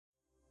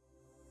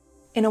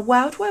In a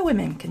world where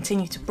women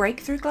continue to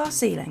break through glass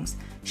ceilings,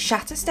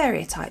 shatter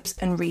stereotypes,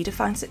 and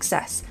redefine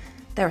success,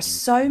 there are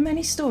so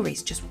many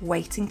stories just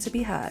waiting to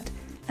be heard,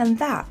 and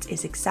that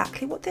is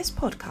exactly what this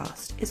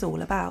podcast is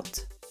all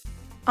about.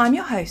 I'm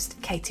your host,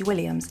 Katie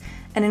Williams,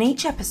 and in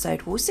each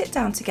episode we'll sit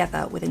down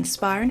together with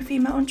inspiring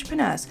female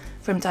entrepreneurs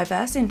from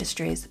diverse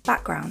industries,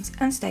 backgrounds,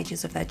 and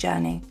stages of their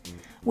journey.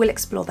 We'll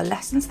explore the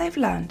lessons they've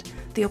learned,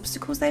 the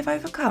obstacles they've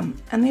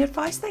overcome, and the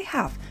advice they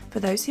have for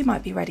those who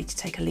might be ready to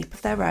take a leap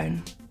of their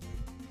own.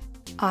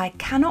 I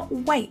cannot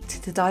wait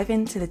to dive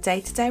into the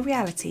day-to-day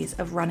realities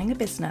of running a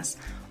business,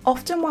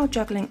 often while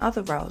juggling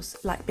other roles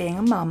like being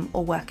a mum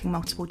or working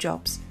multiple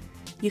jobs.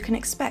 You can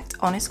expect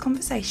honest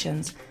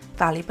conversations,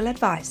 valuable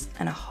advice,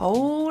 and a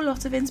whole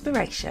lot of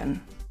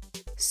inspiration.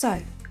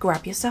 So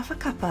grab yourself a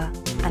cuppa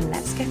and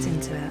let's get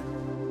into it.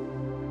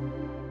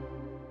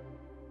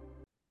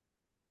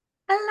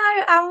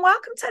 Hello and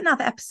welcome to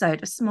another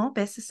episode of Small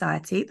Biz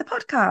Society, the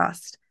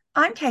podcast.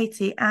 I'm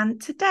Katie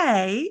and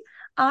today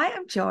I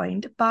am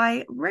joined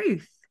by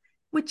Ruth.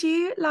 Would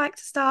you like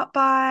to start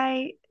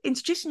by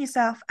introducing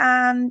yourself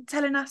and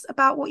telling us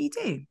about what you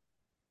do?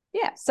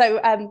 Yeah, so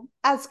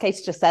as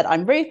Katie just said,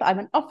 I'm Ruth. I'm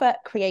an offer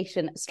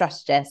creation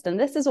strategist, and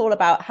this is all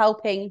about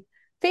helping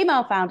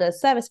female founders,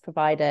 service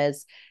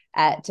providers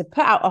to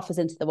put out offers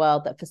into the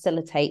world that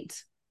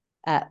facilitate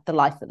the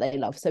life that they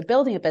love. So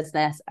building a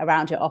business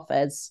around your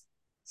offers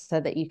so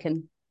that you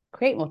can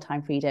create more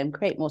time freedom,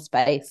 create more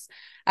space,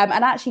 and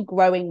actually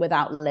growing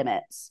without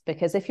limits.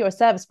 Because if you're a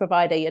service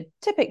provider, you're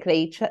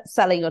typically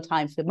selling your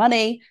time for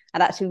money,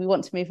 and actually we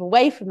want to move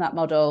away from that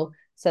model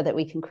so that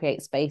we can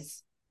create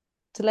space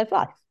to live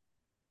life.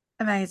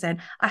 Amazing.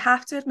 I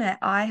have to admit,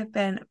 I have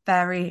been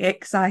very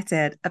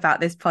excited about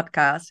this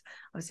podcast.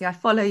 Obviously, I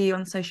follow you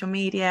on social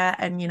media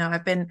and,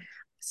 I've been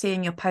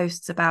seeing your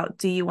posts about,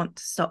 do you want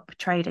to stop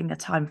trading your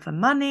time for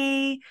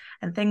money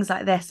and things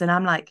like this? And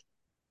I'm like,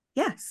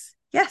 yes,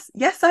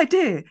 I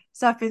do.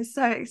 So I've been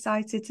so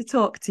excited to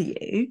talk to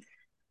you.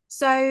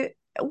 So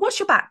what's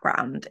your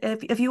background?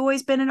 Have you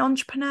always been an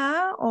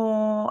entrepreneur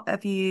or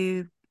have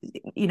you,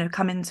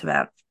 come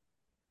into it?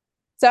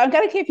 So I'm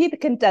going to give you the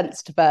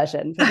condensed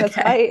version because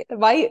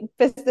my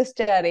business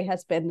journey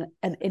has been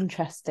an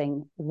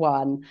interesting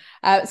one.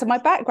 So my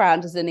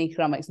background is in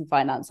economics and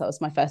finance. That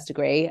was my first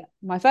degree.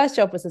 My first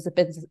job was as a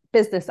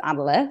business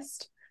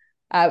analyst.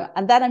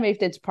 And then I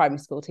moved into primary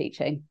school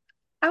teaching.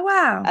 Oh,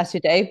 wow. As you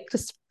do,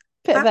 just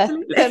bit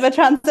of a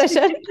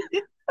transition.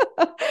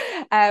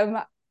 And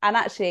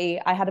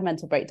actually, I had a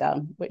mental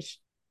breakdown, which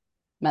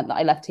meant that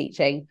I left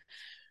teaching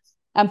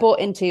and bought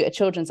into a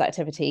children's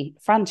activity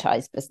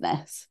franchise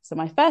business. So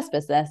my first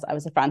business, I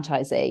was a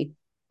franchisee.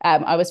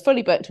 I was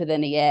fully booked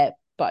within a year,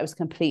 but I was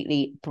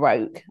completely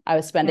broke. I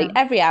was spending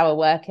every hour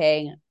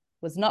working,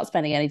 was not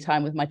spending any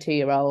time with my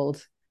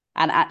 2-year-old.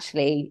 And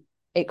actually,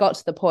 it got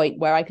to the point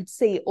where I could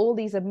see all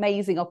these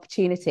amazing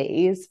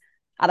opportunities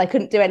and I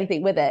couldn't do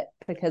anything with it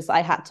because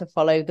I had to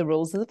follow the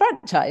rules of the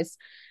franchise.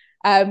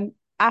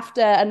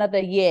 After another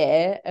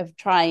year of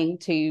trying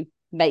to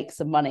make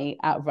some money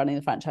out of running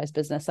the franchise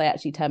business, I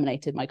actually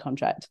terminated my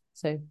contract.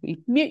 So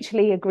we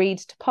mutually agreed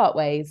to part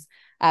ways,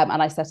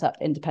 and I set up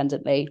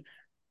independently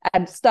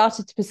and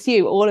started to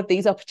pursue all of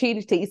these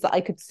opportunities that I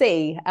could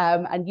see,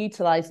 and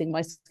utilizing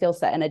my skill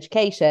set in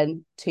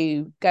education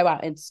to go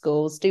out into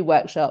schools, do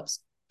workshops,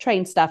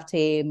 train staff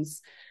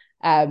teams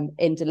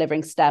in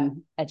delivering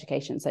STEM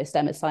education. So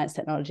STEM is science,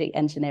 technology,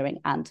 engineering,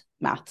 and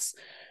maths,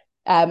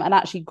 and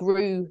actually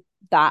grew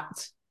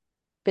that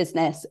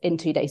business in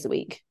 2 days a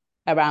week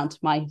around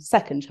my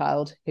second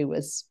child, who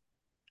was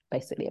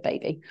basically a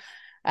baby.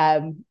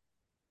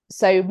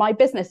 So my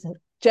business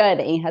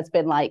journey has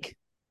been like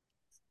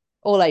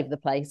all over the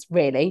place,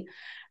 really.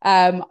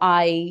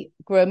 I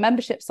grew a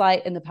membership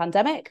site in the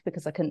pandemic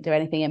because I couldn't do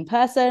anything in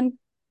person,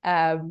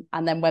 and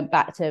then went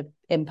back to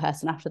in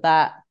person after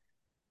that,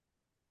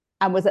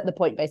 and was at the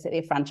point basically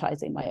of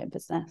franchising my own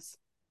business.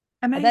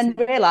 Amazing. And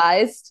then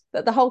realized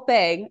that the whole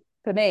thing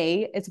for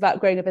me is about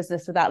growing a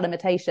business without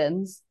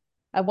limitations.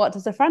 And what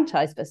does a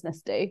franchise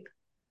business do?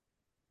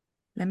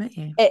 Limit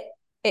you.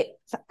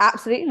 It's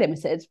absolutely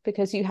limited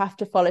because you have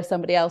to follow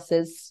somebody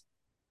else's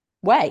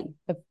way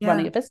of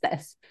running a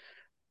business.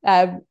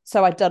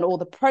 So I'd done all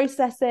the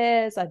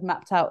processes, I'd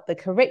mapped out the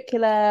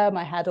curriculum,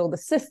 I had all the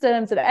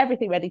systems and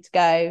everything ready to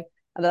go.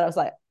 And then I was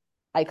like,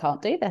 I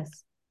can't do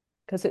this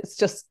because it's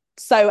just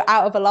so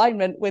out of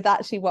alignment with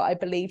actually what I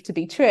believe to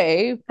be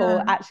true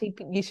for actually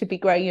you should be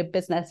growing your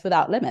business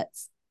without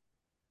limits.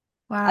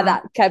 Wow. And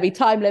that can be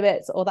time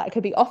limits or that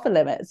could be offer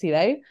limits,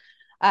 so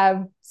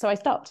I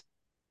stopped.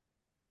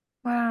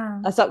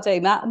 Wow. I stopped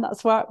doing that, and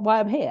that's why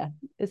I'm here.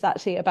 It's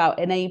actually about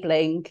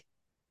enabling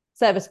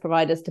service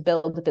providers to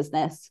build a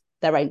business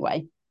their own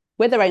way,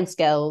 with their own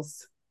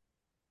skills,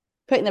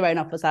 putting their own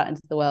offers out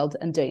into the world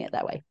and doing it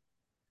their way.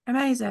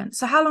 Amazing.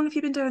 So how long have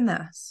you been doing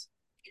this?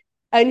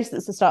 Only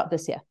since the start of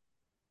this year.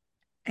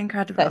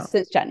 Incredible. So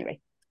since January.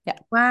 Yeah.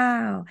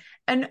 Wow.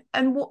 And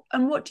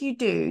what do you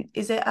do?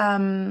 Is it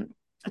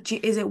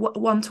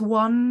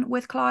one-to-one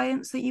with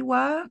clients that you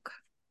work?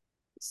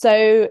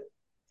 So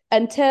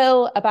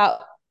until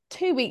about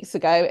 2 weeks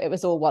ago, it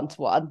was all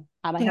one-to-one.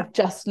 And I have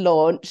just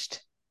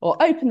launched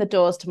or opened the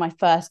doors to my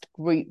first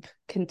group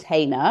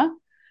container,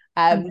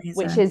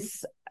 which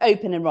is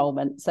open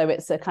enrollment. So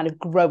it's a kind of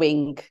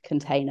growing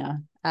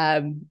container.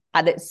 And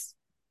it's,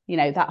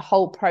 that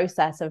whole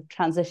process of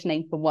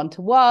transitioning from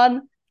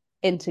one-to-one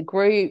into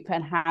group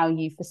and how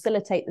you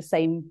facilitate the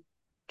same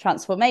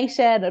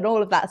transformation and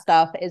all of that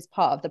stuff is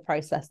part of the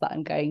process that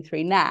I'm going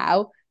through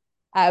now.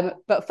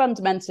 But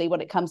fundamentally,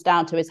 what it comes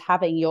down to is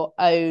having your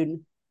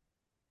own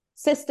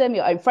system,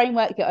 your own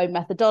framework, your own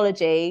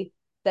methodology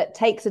that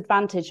takes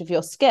advantage of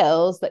your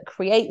skills, that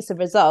creates a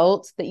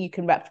result that you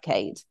can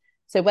replicate.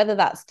 So whether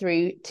that's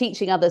through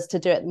teaching others to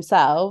do it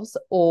themselves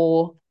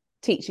or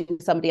teaching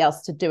somebody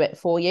else to do it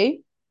for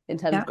you in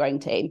terms of growing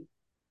team.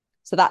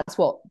 So that's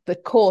what the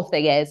core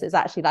thing is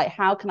actually like,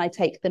 how can I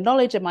take the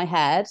knowledge in my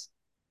head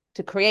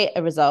to create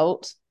a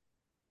result?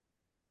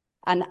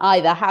 And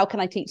either how can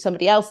I teach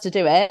somebody else to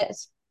do it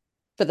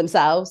for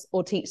themselves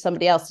or teach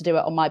somebody else to do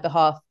it on my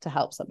behalf to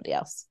help somebody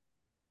else?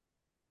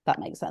 That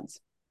makes sense.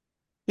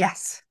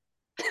 Yes.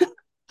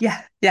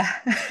 Yeah.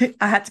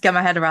 I had to get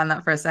my head around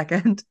that for a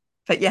second,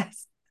 but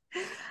yes.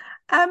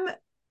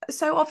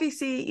 So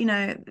obviously,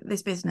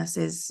 this business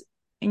is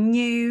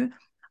new.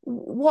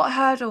 What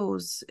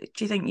hurdles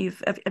do you think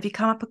have you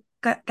come up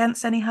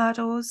against any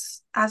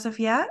hurdles as of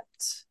yet?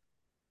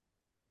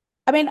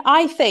 I mean,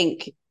 I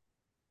think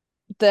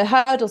the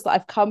hurdles that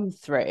I've come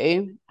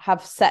through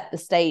have set the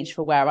stage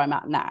for where I'm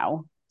at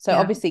now. So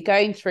obviously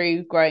going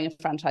through growing a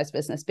franchise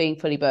business, being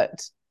fully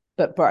booked,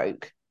 but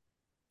broke,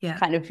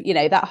 kind of,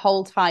 that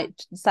whole time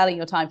selling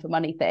your time for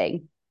money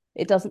thing,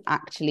 it doesn't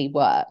actually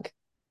work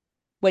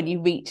when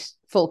you reach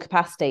full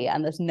capacity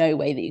and there's no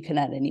way that you can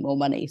earn any more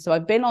money. So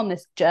I've been on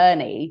this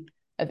journey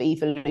of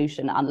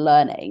evolution and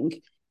learning.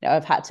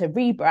 I've had to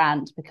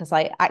rebrand because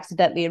I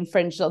accidentally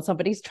infringed on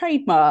somebody's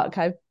trademark.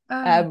 I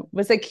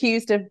was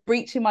accused of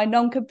breaching my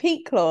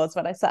non-compete clause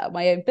when I set up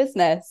my own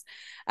business.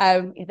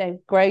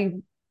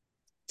 Taking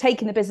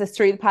the business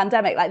through the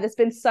pandemic. Like, there's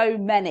been so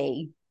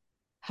many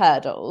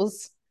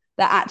hurdles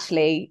that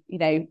actually,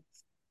 the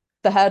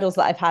hurdles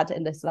that I've had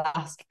in this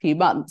last few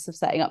months of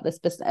setting up this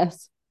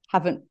business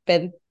haven't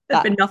been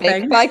that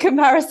big by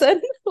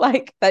comparison.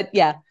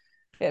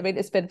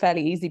 It's been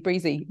fairly easy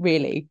breezy,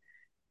 really.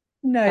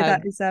 No,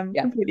 that is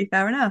completely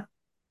fair enough.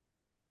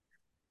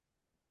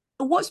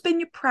 What's been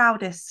your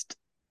proudest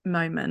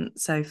moment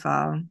so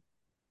far?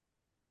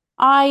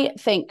 I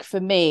think for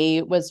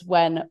me was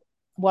when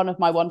one of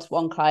my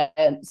one-to-one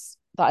clients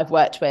that I've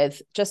worked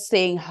with, just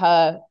seeing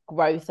her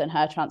growth and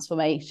her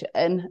transformation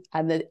and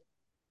the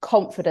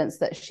confidence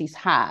that she's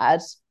had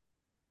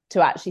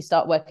to actually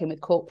start working with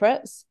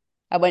corporates.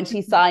 And when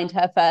she signed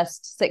her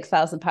first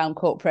 £6,000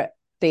 corporate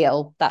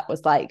deal, that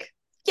was like,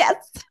 yes.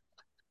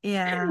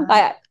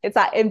 Yeah. It's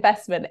that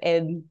investment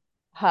in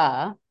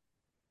her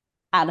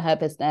and her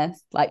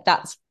business. Like,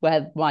 that's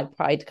where my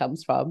pride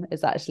comes from,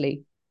 is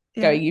actually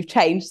going, you've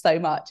changed so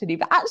much and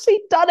you've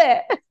actually done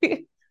it.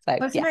 So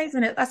it's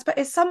amazing.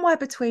 It's somewhere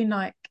between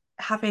like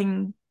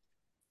having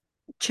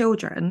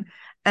children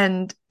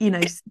and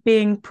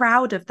being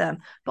proud of them,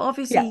 but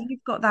obviously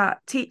you've got that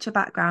teacher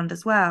background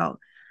as well.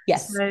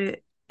 Yes. So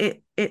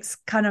it's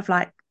kind of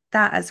like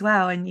that as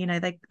well, and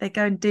they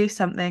go and do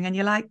something and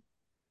you're like,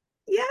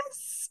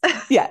 yes.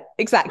 Yeah,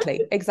 exactly.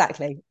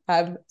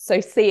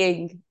 So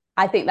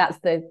I think that's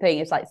the thing,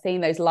 is like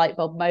seeing those light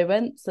bulb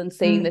moments and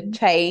seeing the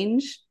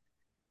change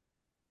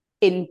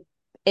in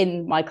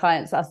my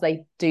clients as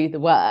they do the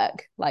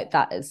work. Like,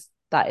 that is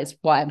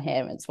why I'm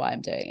here, and it's why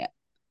I'm doing it.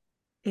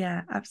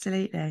 Yeah,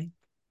 absolutely.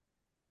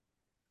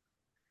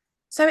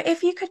 So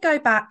if you could go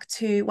back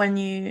to when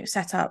you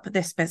set up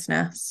this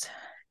business,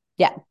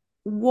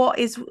 what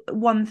is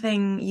one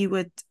thing you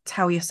would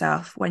tell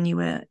yourself when you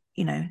were,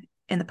 in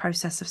the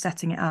process of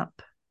setting it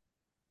up?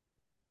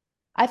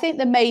 I think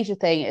the major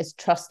thing is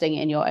trusting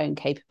in your own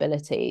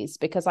capabilities,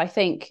 because I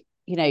think,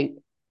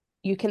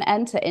 you can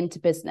enter into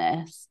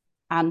business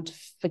and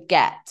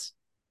forget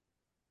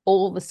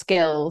all the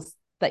skills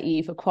that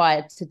you've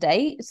acquired to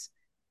date,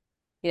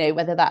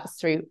 whether that's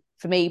through,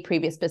 for me,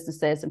 previous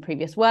businesses and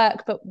previous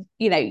work, but,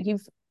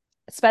 you've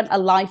spent a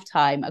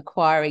lifetime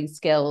acquiring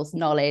skills,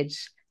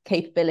 knowledge,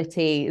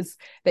 capabilities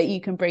that you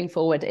can bring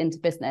forward into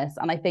business.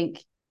 And I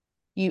think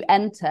you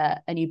enter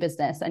a new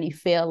business and you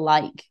feel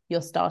like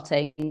you're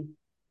starting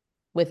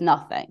with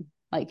nothing.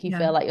 Like, you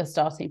feel like you're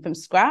starting from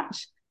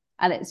scratch,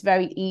 and it's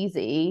very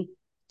easy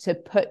to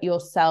put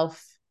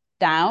yourself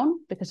down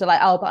because you're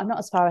like, oh, but I'm not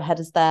as far ahead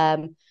as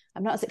them.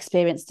 I'm not as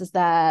experienced as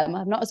them.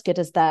 I'm not as good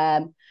as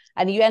them.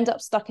 And you end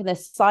up stuck in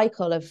this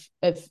cycle of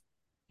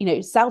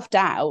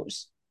self-doubt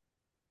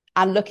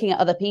and looking at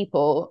other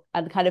people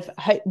and kind of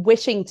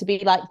wishing to be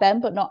like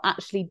them, but not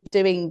actually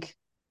doing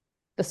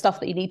the stuff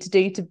that you need to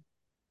do to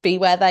be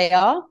where they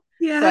are.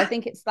 So I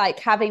think it's like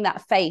having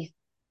that faith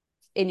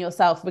in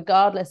yourself,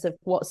 regardless of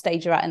what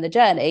stage you're at in the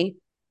journey,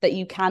 that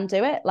you can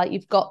do it. Like,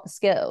 you've got the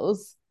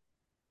skills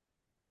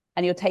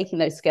and you're taking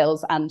those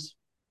skills and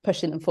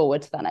pushing them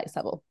forward to that next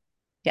level.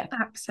 Yeah.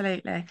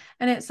 Absolutely.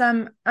 And it's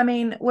I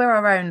mean, we're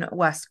our own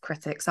worst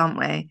critics, aren't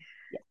we?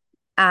 Yeah.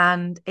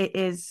 And it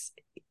is,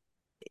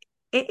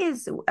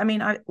 I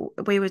mean,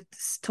 we were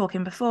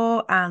talking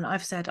before, and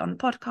I've said on the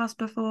podcast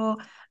before,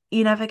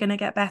 you're never going to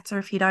get better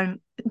if you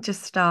don't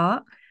just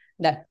start.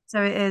 No.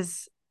 So it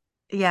is,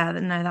 yeah,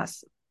 no,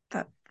 that's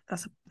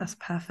a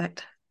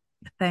perfect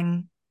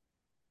thing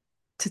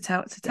to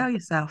tell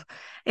yourself.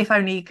 If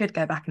only you could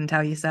go back and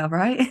tell yourself,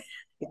 right?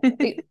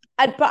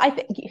 But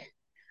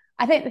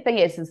I think the thing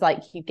is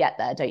like, you get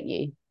there, don't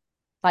you?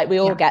 Like, we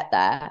all get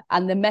there,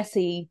 and the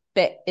messy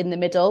bit in the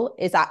middle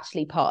is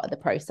actually part of the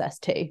process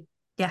too.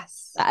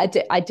 Yes. I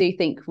do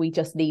think we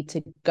just need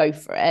to go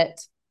for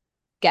it,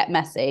 get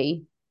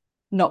messy,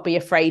 not be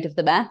afraid of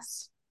the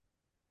mess.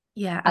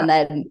 Yeah, and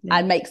absolutely. then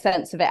and make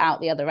sense of it out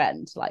the other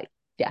end. Like,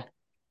 yeah.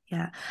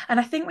 And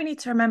I think we need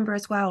to remember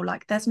as well,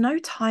 like, there's no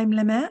time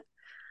limit.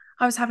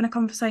 I was having a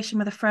conversation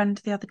with a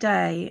friend the other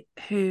day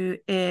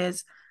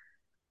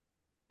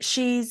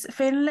she's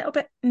feeling a little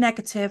bit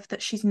negative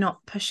that she's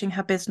not pushing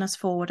her business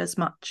forward as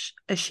much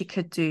as she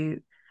could do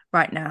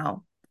right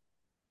now.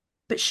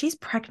 But she's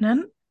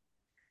pregnant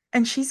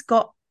and she's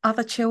got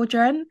other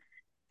children.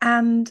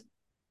 And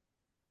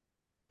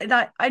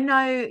I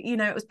know,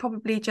 it was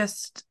probably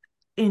just,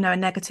 a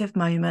negative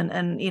moment,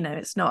 and,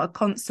 it's not a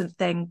constant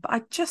thing. But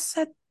I just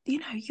said,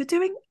 you're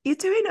doing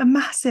a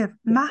massive,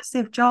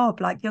 massive job.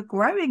 Like, you're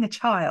growing a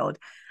child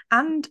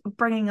and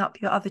bringing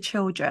up your other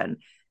children.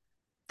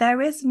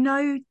 There is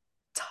no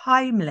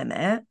time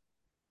limit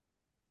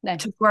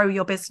to grow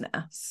your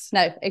business.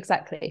 No,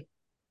 exactly.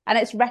 And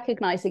it's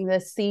recognizing the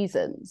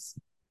seasons,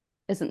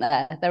 isn't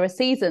there? There are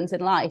seasons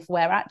in life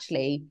where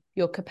actually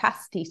your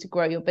capacity to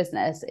grow your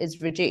business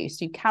is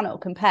reduced. You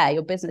cannot compare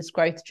your business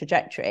growth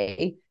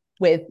trajectory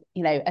with,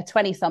 a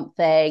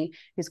 20-something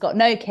who's got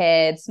no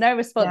kids, no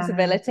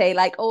responsibility,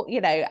 like, all,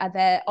 and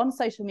they're on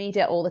social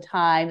media all the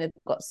time. They've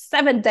got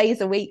 7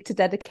 days a week to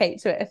dedicate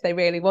to it if they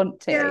really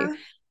want to. Yeah.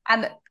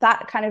 And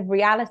that kind of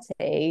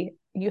reality,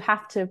 you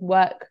have to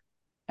work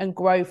and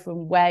grow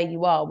from where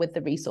you are with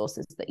the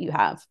resources that you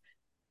have.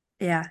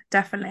 Yeah,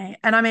 definitely.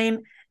 And I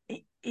mean,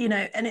 and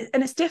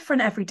it's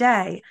different every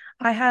day.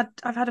 I've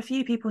had a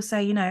few people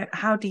say,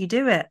 how do you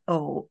do it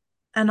all?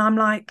 And I'm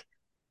like,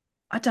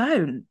 I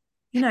don't.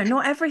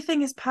 Not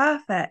everything is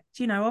perfect.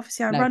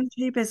 Obviously I run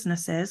 2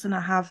 businesses, and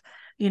I have,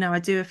 I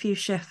do a few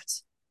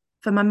shifts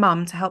for my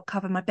mum to help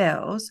cover my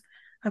bills.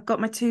 I've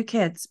got my 2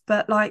 kids,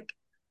 but like,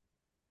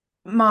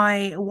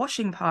 my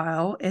washing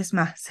pile is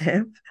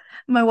massive.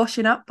 My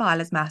washing up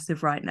pile is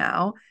massive right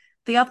now.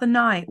 The other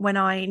night, when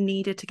I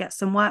needed to get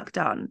some work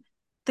done,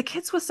 the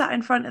kids were sat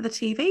in front of the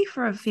TV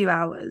for a few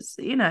hours,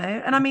 and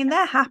I mean,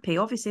 they're happy.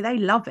 Obviously, they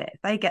love it.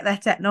 They get their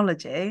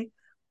technology.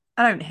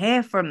 I don't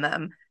hear from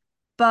them,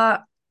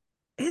 but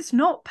it's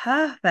not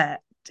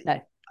perfect. No.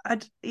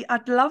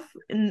 I'd love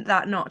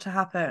that not to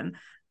happen,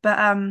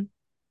 but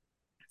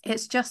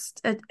it's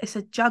just it's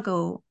a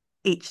juggle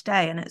each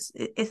day, and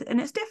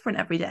it's different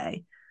every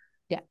day.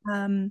 Yeah.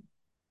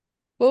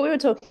 Well, we were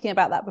talking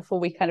about that before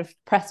we kind of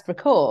pressed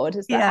record,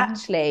 is that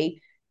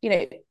actually,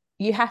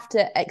 you have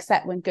to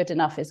accept when good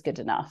enough is good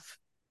enough.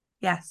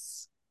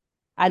 Yes.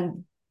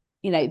 And,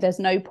 there's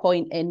no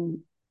point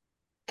in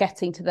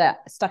getting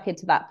stuck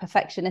into that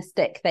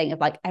perfectionistic thing of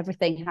like,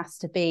 everything has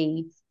to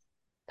be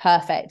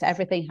perfect,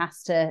 everything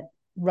has to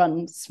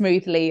run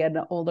smoothly and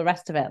all the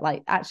rest of it.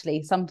 Like,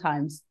 actually,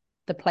 sometimes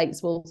the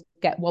plates will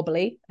get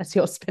wobbly as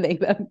you're spinning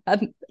them,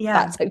 and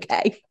that's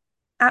okay.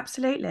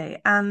 Absolutely.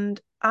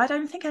 And I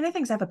don't think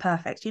anything's ever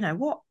perfect.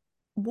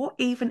 What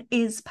even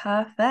is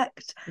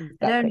perfect?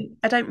 Exactly.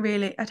 I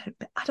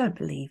don't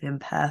believe in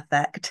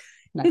perfect.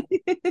 No.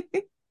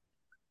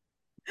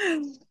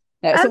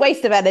 No, it's a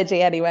waste of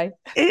energy anyway.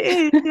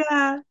 It is,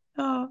 yeah.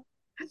 Oh.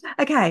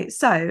 Okay,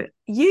 so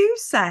you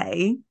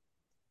say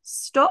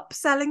stop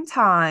selling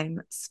time,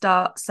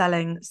 start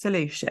selling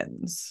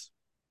solutions.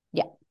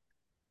 Yeah.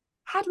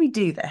 How do we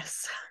do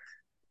this?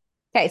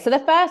 Okay, so the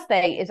first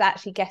thing is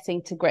actually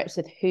getting to grips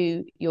with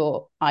who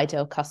your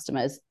ideal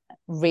customers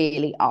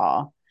really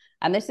are.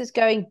 And this is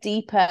going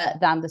deeper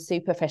than the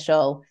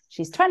superficial.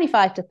 She's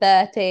 25 to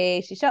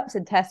 30, she shops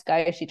in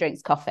Tesco, she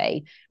drinks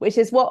coffee, which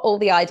is what all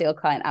the ideal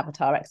client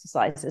avatar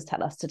exercises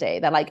tell us to do.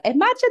 They're like,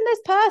 imagine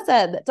this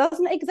person that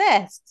doesn't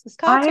exist, this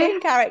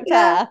cartoon character.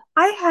 Yeah,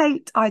 I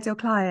hate ideal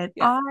client.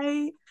 Yeah.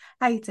 I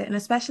hate it. And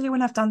especially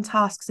when I've done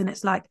tasks and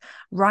it's like,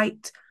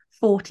 write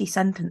 40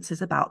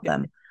 sentences about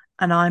them.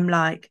 And I'm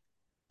like,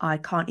 I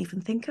can't even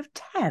think of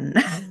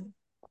 10.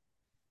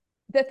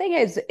 The thing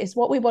is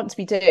what we want to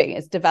be doing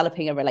is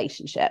developing a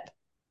relationship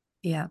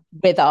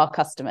with our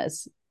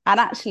customers.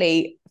 And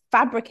actually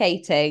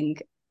fabricating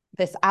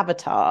this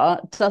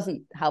avatar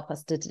doesn't help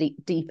us to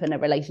deepen a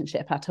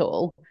relationship at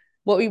all.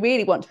 What we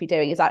really want to be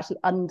doing is actually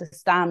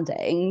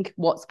understanding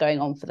what's going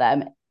on for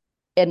them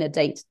in their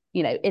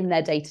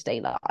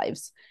day-to-day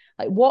lives.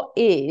 Like, what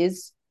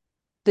is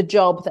the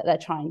job that they're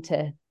trying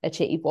to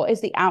achieve? What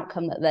is the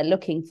outcome that they're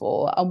looking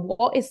for? And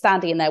what is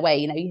standing in their way?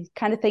 You know, you're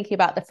kind of thinking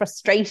about the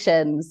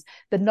frustrations,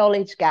 the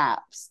knowledge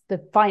gaps, the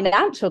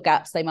financial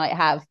gaps they might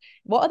have.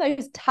 What are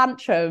those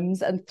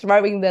tantrums and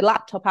throwing the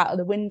laptop out of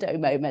the window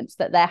moments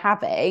that they're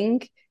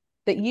having,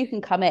 that you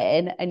can come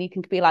in and you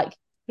can be like,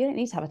 you don't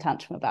need to have a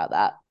tantrum about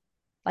that.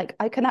 Like,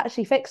 I can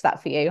actually fix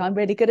that for you. I'm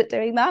really good at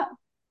doing that.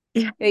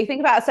 Yeah. You know, you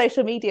think about a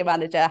social media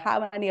manager,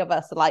 how many of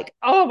us are like,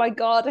 oh my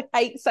God, I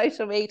hate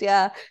social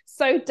media.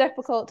 So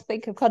difficult to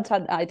think of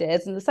content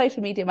ideas. And the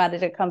social media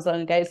manager comes on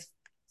and goes,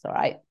 it's all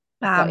right.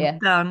 Got you.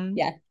 Done.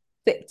 Yeah.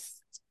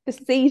 This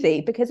is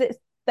easy because it's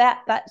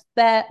that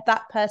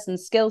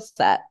person's skill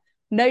set.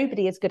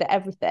 Nobody is good at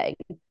everything.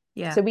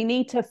 Yeah. So we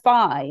need to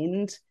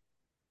find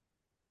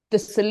the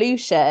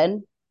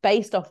solution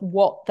based off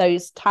what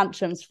those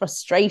tantrums,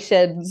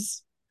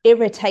 frustrations,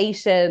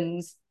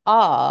 irritations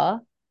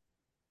are,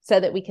 so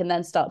that we can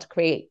then start to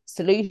create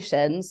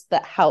solutions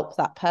that help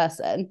that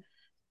person.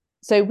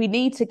 So we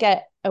need to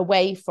get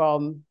away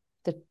from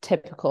the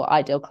typical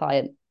ideal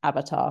client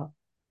avatar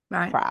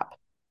crap.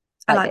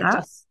 I like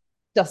that.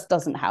 Just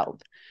doesn't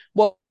help.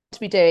 What to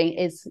be doing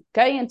is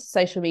going into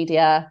social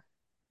media,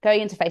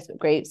 going into Facebook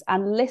groups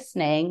and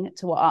listening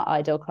to what our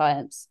ideal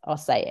clients are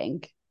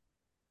saying.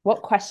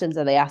 What questions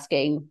are they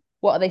asking?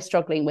 What are they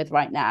struggling with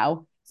right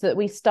now? So that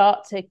we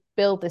start to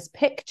build this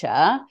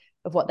picture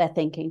of what they're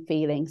thinking,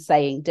 feeling,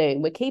 saying,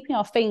 doing. We're keeping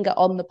our finger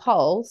on the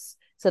pulse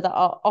so that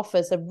our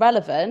offers are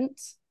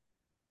relevant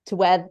to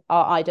where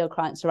our ideal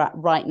clients are at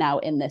right now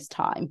in this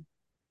time.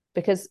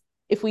 Because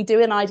if we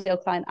do an ideal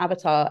client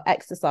avatar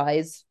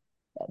exercise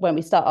when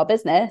we start our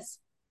business,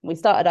 we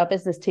started our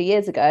business 2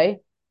 years ago,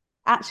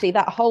 actually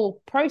that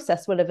whole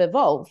process will have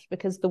evolved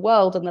because the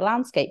world and the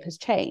landscape has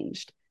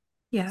changed.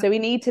 Yeah. So we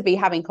need to be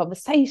having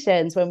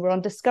conversations when we're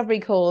on discovery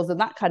calls and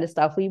that kind of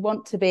stuff. We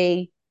want to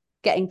be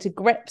getting to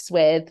grips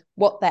with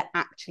what they're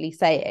actually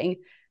saying.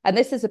 And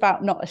this is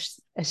about not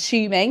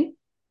assuming,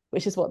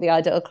 which is what the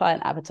ideal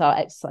client avatar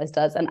exercise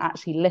does, and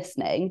actually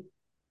listening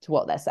to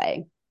what they're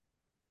saying.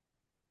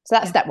 So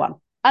that's step one.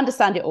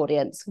 Understand your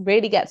audience,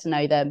 really get to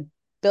know them,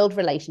 build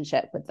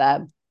relationship with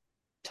them,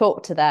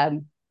 talk to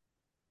them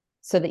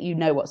so that you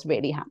know what's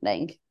really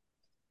happening.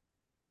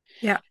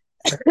 Yeah.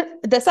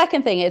 The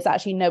second thing is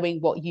actually knowing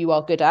what you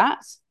are good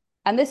at.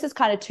 And this is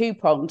kind of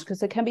two-pronged because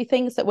there can be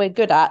things that we're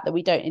good at that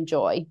we don't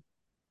enjoy.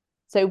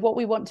 So what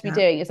we want to be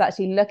doing is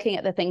actually looking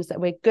at the things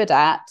that we're good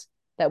at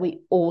that we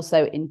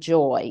also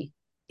enjoy.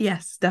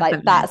 Yes, definitely.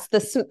 Like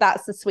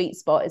that's the sweet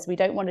spot, is we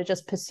don't want to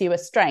just pursue a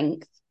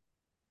strength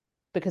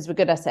because we're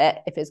good at it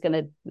if it's going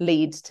to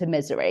lead to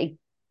misery.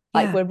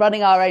 Like we're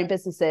running our own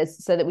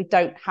businesses so that we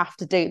don't have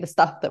to do the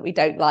stuff that we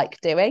don't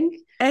like doing.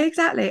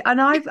 Exactly.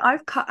 And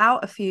I've cut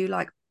out a few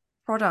like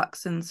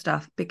products and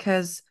stuff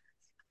because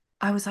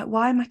I was like,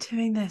 why am I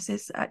doing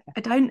this?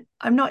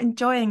 I'm not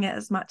enjoying it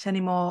as much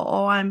anymore,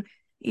 or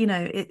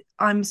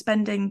I'm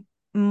spending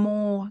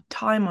more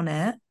time on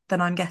it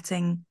than I'm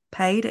getting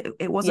paid.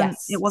 It wasn't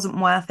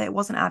worth it. It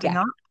wasn't adding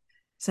up.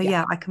 So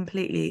I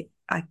completely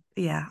I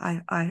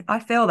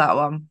feel that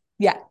one.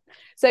 Yeah.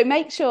 So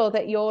make sure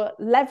that you're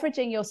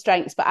leveraging your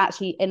strengths, but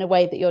actually in a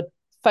way that you're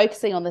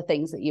focusing on the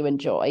things that you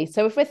enjoy.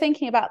 So if we're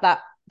thinking about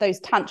those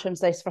tantrums,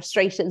 those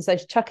frustrations,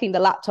 those chucking the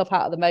laptop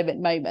out of the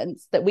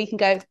moments, that we can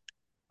go,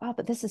 oh,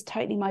 but this is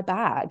totally my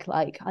bag.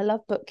 Like, I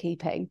love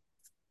bookkeeping.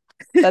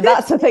 So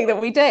that's the thing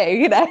that we do,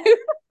 you know?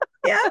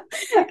 Yeah.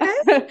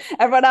 Okay.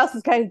 Everyone else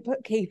is going,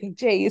 bookkeeping,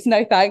 geez,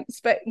 no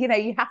thanks. But you know,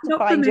 you have to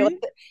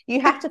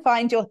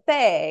find your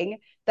thing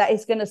that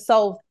is going to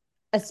solve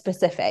a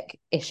specific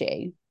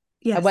issue.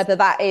 Yes. And whether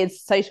that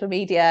is social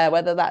media,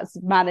 whether that's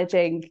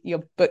managing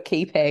your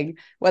bookkeeping,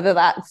 whether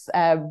that's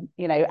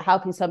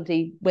helping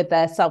somebody with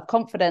their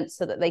self-confidence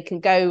so that they can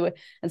go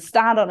and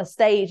stand on a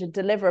stage and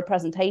deliver a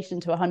presentation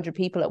to 100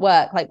 people at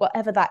work, like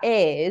whatever that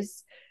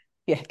is.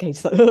 Yeah, we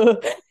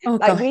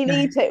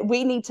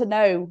need to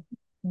know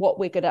what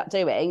we're good at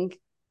doing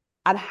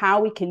and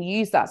how we can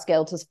use that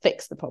skill to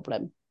fix the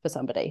problem for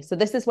somebody. So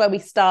this is where we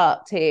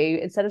start to,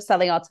 instead of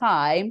selling our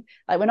time,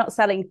 like we're not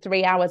selling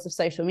 3 hours of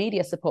social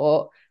media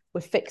support, we're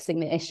fixing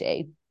the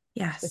issue.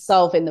 Yes. We're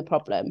solving the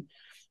problem.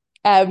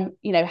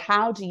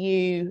 How do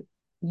you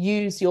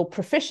use your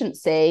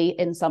proficiency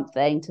in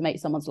something to make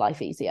someone's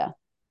life easier?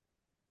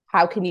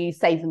 How can you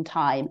save them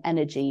time,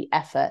 energy,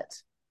 effort,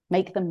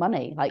 make them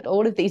money? Like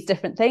all of these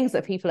different things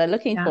that people are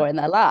looking for in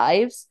their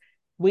lives,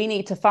 we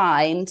need to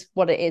find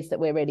what it is that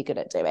we're really good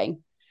at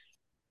doing.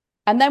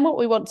 And then what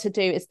we want to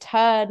do is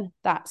turn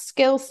that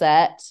skill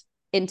set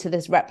into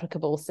this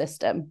replicable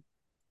system.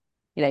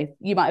 You know,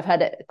 you might have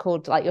heard it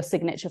called like your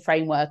signature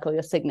framework or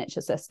your signature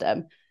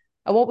system.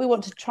 And what we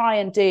want to try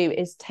and do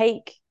is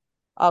take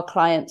our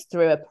clients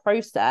through a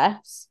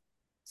process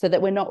so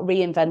that we're not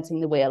reinventing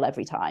the wheel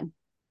every time.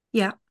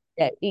 Yeah.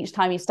 Each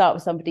time you start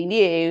with somebody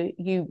new,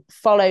 you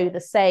follow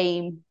the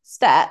same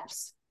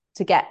steps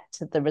to get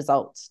to the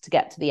result, to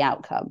get to the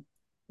outcome.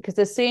 Because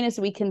as soon as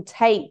we can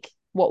take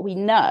what we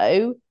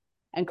know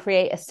and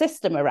create a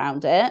system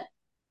around it,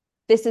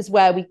 this is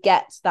where we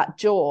get that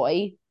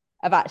joy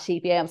of actually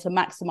being able to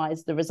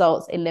maximize the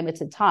results in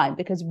limited time,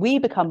 because we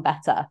become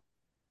better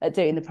at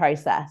doing the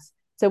process.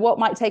 So what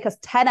might take us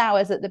 10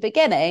 hours at the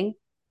beginning,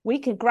 we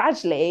can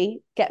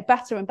gradually get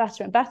better and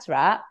better and better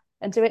at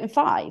and do it in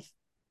 5.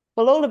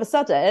 Well, all of a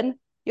sudden,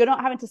 you're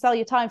not having to sell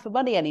your time for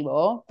money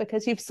anymore,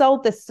 because you've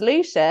sold this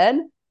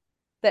solution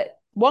that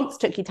once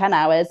took you 10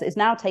 hours is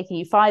now taking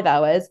you 5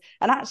 hours.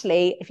 And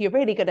actually, if you're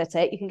really good at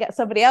it, you can get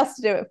somebody else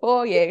to do it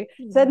for you.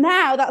 So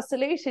now that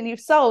solution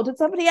you've sold and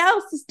somebody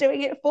else is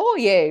doing it for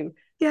you.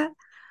 Yeah.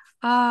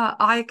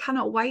 I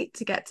cannot wait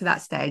to get to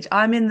that stage.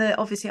 I'm in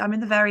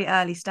the very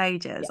early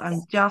stages.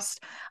 Yes.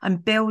 I'm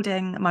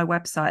building my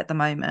website at the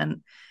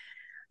moment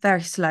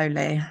very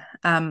slowly,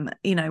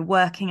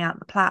 working out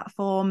the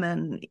platform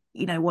and,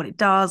 what it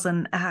does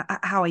and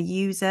how I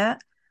use it.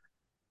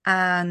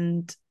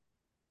 And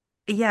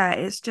yeah,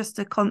 it's just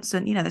a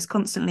constant, there's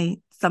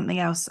constantly something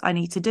else I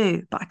need to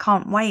do, but I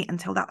can't wait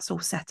until that's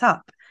all set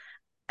up.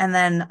 And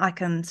then I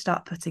can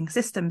start putting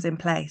systems in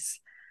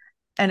place,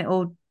 and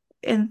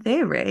in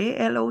theory,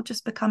 it'll all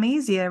just become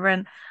easier.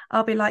 And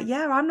I'll be like,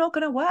 yeah, I'm not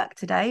going to work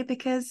today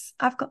because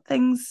I've got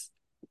things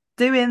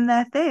doing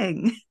their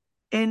thing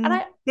in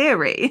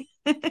theory.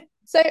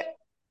 So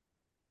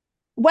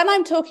when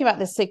I'm talking about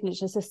this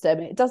signature system,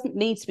 it doesn't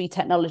need to be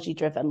technology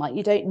driven. Like,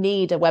 you don't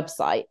need a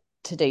website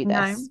to do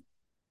this. No.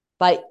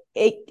 Like,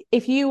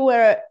 if you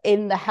were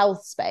in the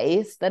health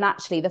space, then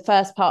actually the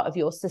first part of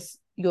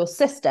your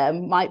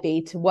system might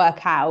be to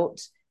work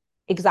out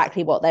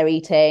exactly what they're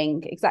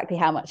eating, exactly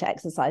how much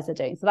exercise they're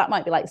doing. So that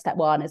might be like step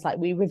 1 is like,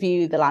 we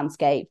review the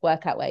landscape,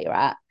 work out where you're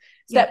at.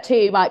 Step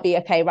 2 might be,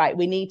 okay, right,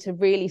 we need to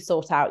really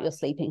sort out your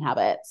sleeping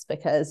habits,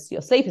 because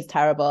your sleep is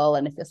terrible.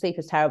 And if your sleep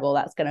is terrible,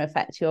 that's going to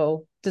affect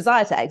your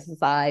desire to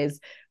exercise,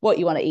 what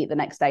you want to eat the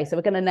next day. So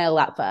we're going to nail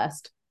that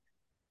first.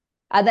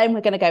 And then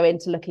we're going to go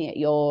into looking at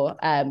your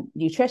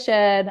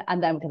nutrition,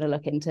 and then we're going to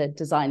look into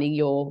designing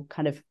your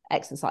kind of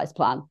exercise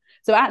plan.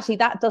 So actually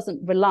that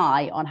doesn't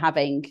rely on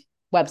having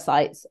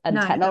websites and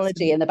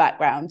technology in the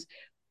background.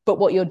 But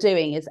what you're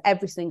doing is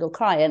every single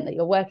client that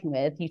you're working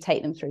with, you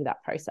take them through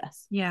that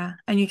process. Yeah.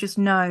 And you just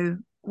know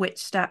which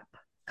steps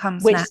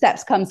comes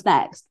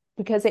next,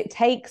 because it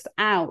takes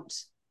out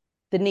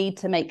the need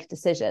to make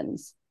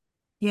decisions.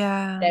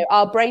 Yeah.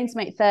 Our brains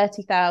make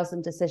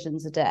 30,000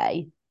 decisions a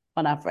day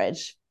on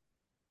average.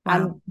 Wow.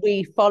 And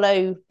we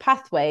follow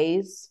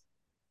pathways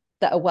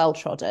that are well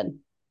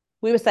trodden.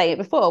 We were saying it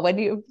before,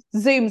 when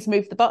Zoom's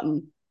moved the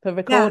button for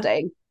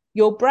recording,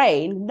 your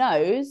brain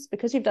knows,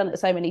 because you've done it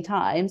so many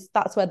times,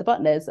 that's where the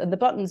button is, and the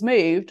button's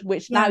moved,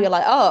 which now you're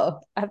like, oh,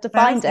 I have to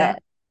find it.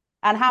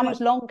 And how much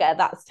longer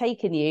that's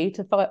taken you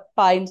to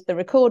find the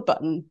record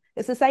button.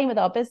 It's the same with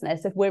our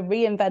business. If we're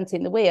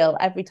reinventing the wheel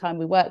every time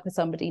we work with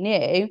somebody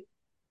new,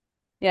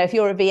 if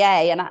you're a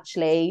VA and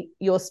actually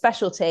your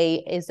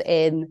specialty is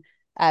in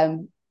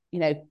email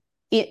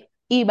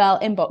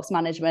inbox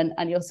management,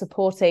 and you're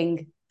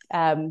supporting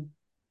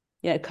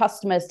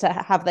customers to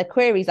have their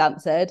queries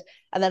answered,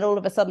 and then all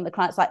of a sudden the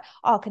client's like,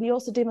 oh, can you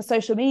also do my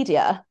social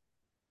media?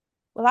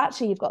 Well,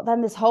 actually, you've got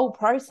then this whole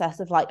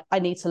process of like, I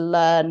need to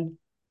learn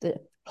the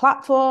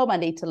platform, I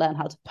need to learn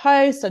how to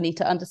post, I need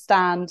to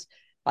understand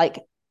how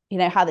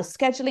the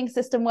scheduling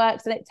system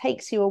works, and it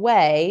takes you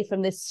away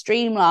from this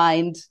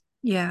streamlined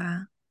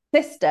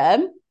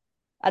system.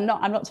 And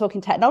I'm not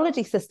talking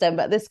technology system,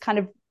 but this kind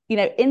of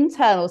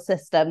internal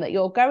system that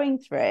you're going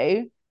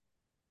through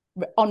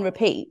on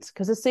repeat.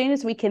 Because as soon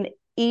as we can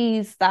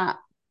ease that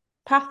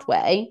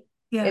pathway,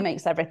 it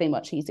makes everything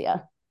much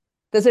easier.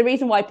 There's a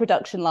reason why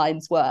production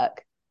lines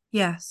work.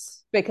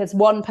 Yes. Because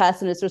one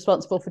person is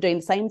responsible for doing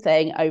the same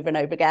thing over and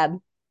over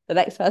again. The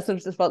next person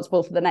is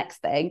responsible for the next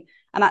thing.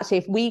 And actually,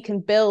 if we can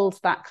build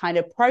that kind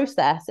of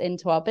process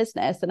into our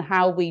business and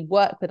how we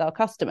work with our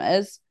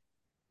customers,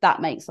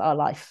 that makes our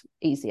life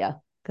easier,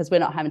 because we're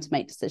not having to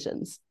make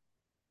decisions.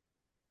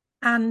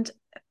 And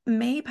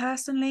me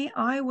personally,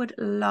 I would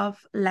love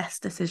less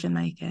decision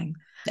making.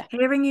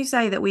 Hearing you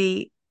say that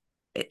we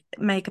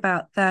make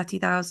about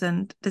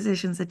 30,000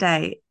 decisions a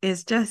day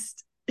is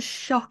just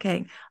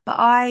shocking. But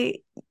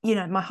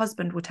my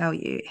husband will tell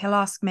you, he'll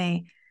ask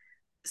me,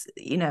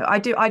 I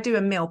do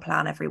a meal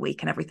plan every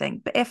week and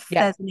everything. But if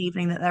there's an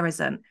evening that there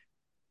isn't,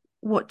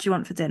 what do you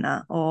want for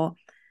dinner? Or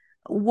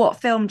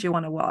what film do you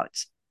want to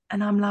watch?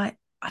 And I'm like,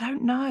 I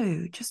don't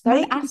know. Just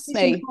don't make ask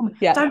me.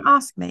 Don't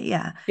ask me.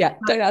 Yeah.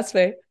 Don't ask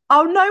me.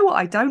 I'll know what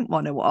I don't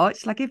want to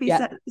watch. Like if he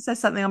says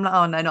something, I'm like,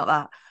 oh no, not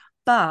that.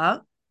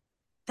 But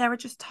there are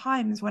just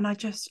times when I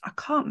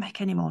can't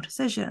make any more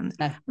decisions.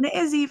 No. And it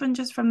is even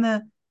just from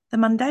the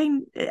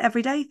mundane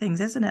everyday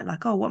things, isn't it?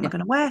 Like, oh, what am I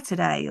going to wear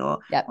today? Or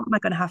what am I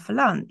going to have for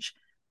lunch?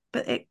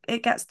 But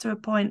it gets to a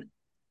point,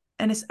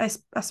 and I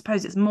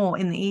suppose it's more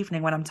in the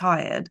evening when I'm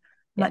tired.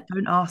 Like,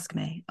 don't ask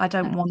me. I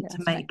don't want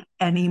to make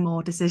any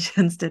more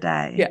decisions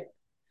today.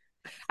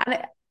 Yeah.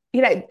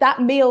 And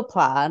that meal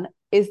plan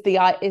is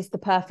the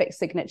perfect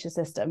signature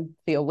system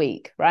for your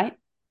week, right?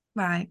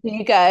 Right. So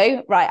you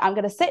go, right, I'm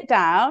going to sit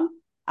down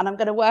and I'm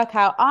going to work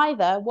out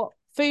either what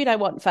food I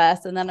want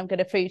first, and then I'm going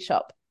to food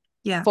shop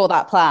for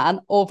that plan,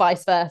 or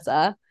vice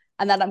versa.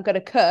 and then I'm going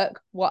to cook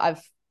what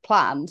I've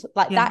planned.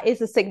 Like that is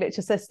a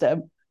signature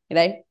system, you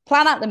know,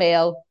 plan out the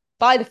meal,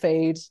 buy the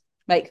food,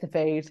 make the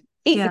food,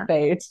 eat the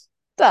food,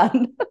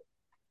 done.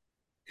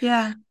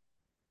 Yeah,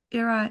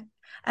 you're right.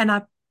 And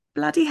I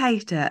bloody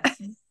hate it.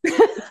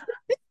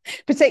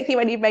 Particularly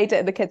when you've made it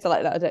and the kids are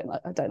like, no,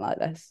 I don't like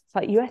this. It's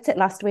like, you ate it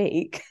last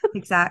week.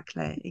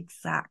 Exactly.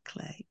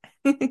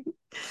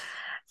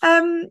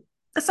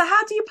 So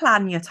how do you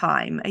plan your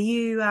time? Are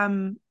you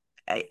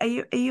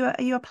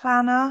a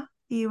planner? Are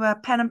you a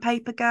pen and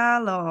paper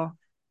girl, or?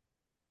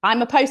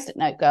 I'm a post-it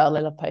note girl. I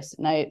love post-it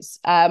notes.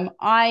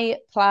 I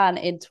plan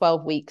in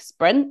 12-week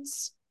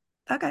sprints.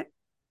 Okay.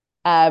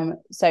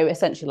 So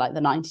essentially like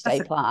the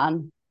 90-day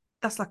plan.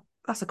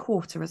 That's a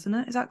quarter, isn't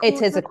it? Is that quarter?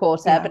 It is a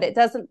quarter, but it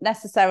doesn't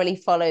necessarily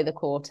follow the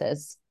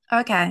quarters.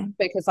 Okay.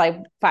 Because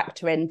I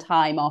factor in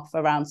time off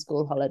around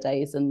school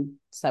holidays and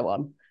so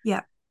on.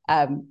 Yeah.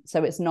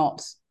 So it's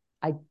not,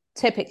 I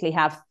typically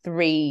have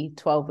 3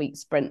 12-week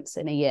sprints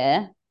in a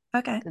year.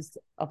 Okay. Because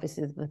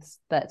obviously there's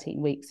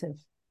 13 weeks of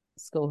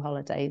school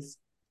holidays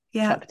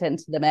yeah. chucked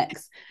into the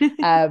mix.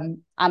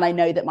 And I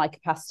know that my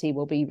capacity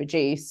will be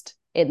reduced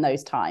in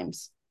those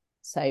times.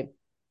 So,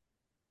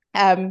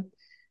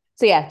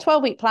 yeah,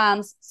 12-week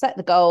plans, set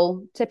the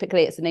goal.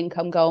 Typically it's an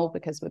income goal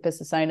because we're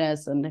business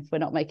owners, and if we're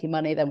not making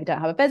money, then we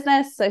don't have a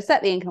business. So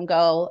set the income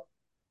goal,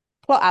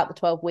 plot out the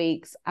 12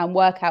 weeks and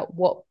work out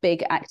what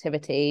big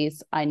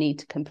activities I need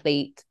to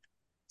complete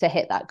to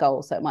hit that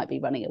goal. So it might be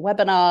running a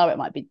webinar, it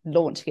might be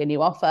launching a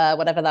new offer,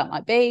 whatever that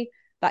might be,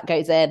 that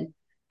goes in.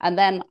 And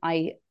then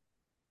I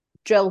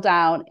drill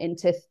down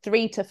into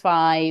 3 to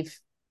 5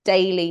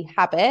 daily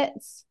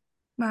habits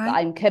that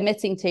I'm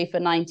committing to for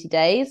 90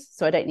 days.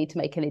 So I don't need to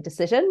make any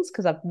decisions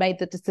because I've made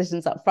the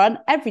decisions up front.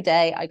 Every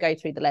day I go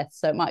through the list.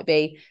 So it might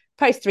be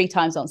post 3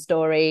 times on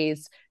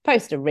stories,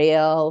 post a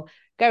reel,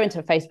 go into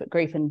a Facebook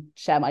group and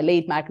share my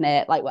lead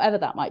magnet, like whatever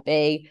that might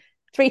be,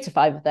 3 to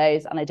 5 of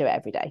those. And I do it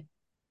every day.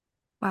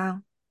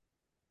 Wow.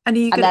 And are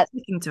you good at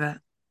sticking to it?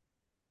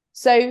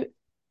 So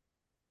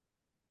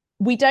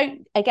we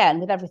don't, again,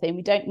 with everything,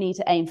 we don't need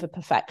to aim for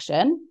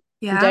perfection.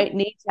 Yeah. We don't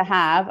need to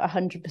have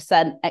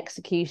 100%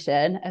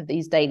 execution of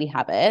these daily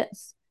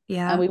habits.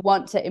 Yeah. And we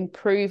want to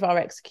improve our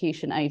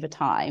execution over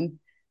time.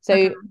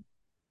 So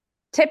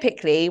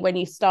typically when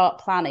you start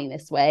planning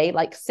this way,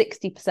 like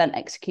 60%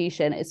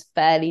 execution is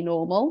fairly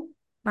normal.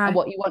 Right. And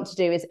what you want to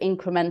do is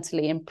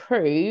incrementally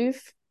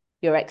improve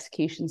your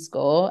execution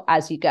score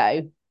as you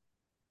go.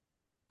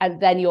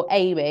 And then you're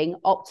aiming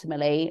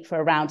optimally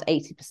for around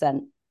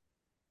 80%.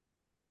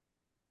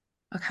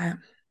 Okay.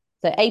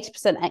 So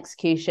 80%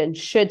 execution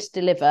should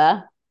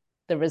deliver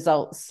the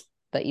results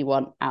that you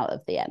want out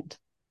of the end.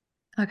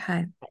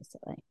 Okay.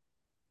 Basically.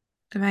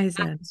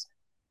 Amazing.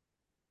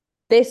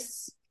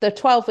 The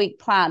 12-week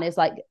plan is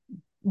like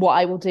what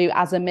I will do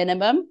as a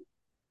minimum.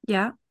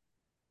 Yeah.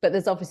 But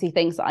there's obviously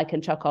things that I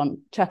can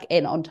chuck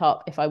in on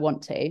top if I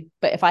want to.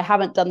 But if I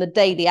haven't done the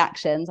daily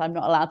actions, I'm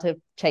not allowed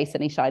to chase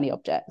any shiny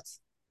objects.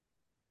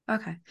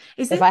 Okay.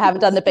 If I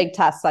haven't done the big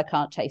tasks, I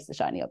can't chase the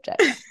shiny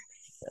objects.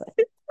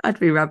 I'd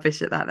be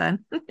rubbish at that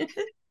then.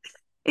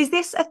 Is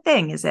this a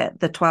thing? Is it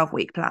the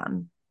 12-week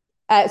plan?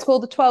 It's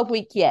called the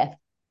 12-week year.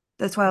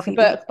 The 12-week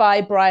book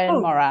by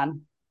Brian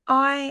Moran.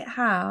 I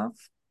have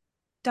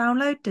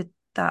downloaded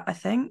that, I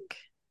think.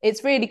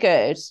 It's really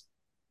good.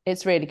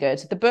 It's really good.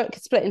 The book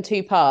is split in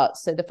 2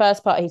 parts. So the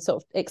first part, he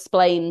sort of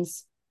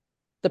explains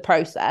the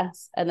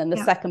process. And then the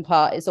second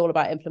part is all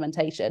about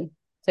implementation.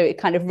 So it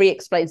kind of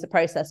re-explains the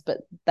process, but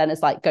then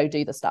it's like, go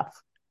do the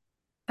stuff.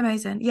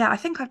 Amazing. Yeah, I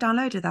think I've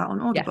downloaded that on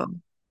Audible. Yeah.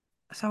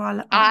 So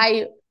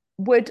I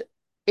would,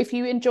 if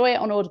you enjoy it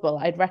on Audible,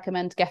 I'd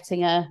recommend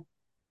getting a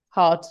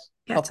hard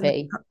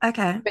copy.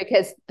 Okay.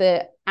 Because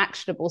the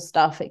actionable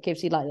stuff, it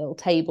gives you like little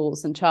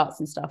tables and charts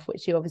and stuff,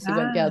 which you obviously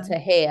won't be able to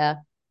hear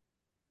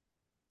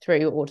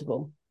through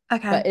Audible.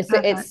 Okay.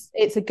 But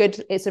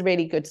it's a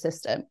really good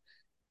system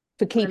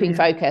for keeping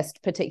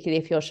focused,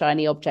 particularly if you're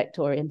shiny object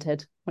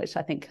oriented, which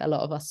I think a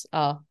lot of us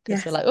are,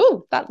 because we're like,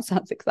 oh, that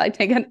sounds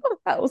exciting, and oh,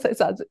 that also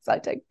sounds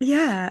exciting.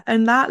 Yeah,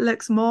 and that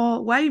looks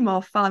way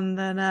more fun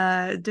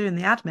than doing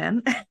the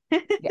admin.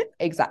 Yeah,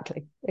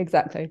 exactly.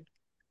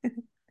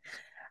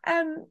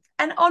 And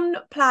on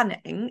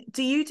planning,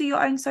 do you do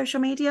your own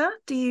social media?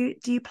 Do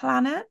you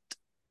plan it?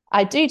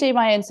 I do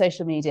my own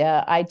social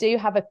media. I do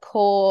have a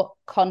core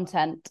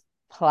content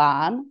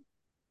plan,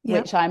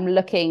 which I'm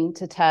looking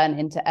to turn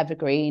into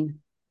evergreen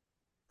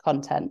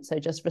content. So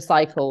just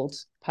recycled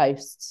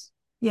posts.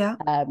 Yeah.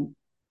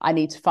 I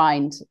need to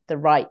find the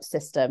right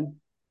system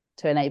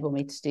to enable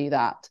me to do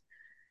that.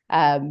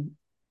 But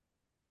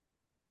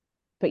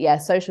yeah,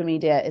 social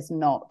media is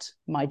not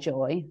my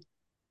joy.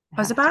 I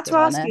was about to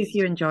ask you if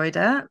you enjoyed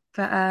it,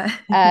 but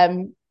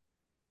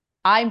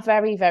I'm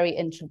very, very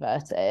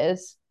introverted.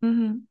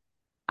 Mm-hmm.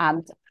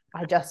 And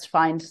I just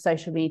find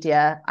social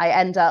media, I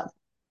end up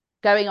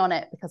going on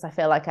it because I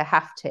feel like I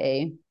have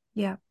to.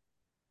 Yeah.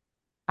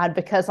 And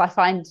because I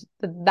find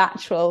the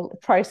natural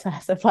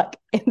process of like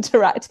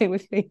interacting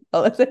with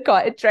people is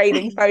quite a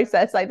draining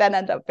process, I then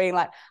end up being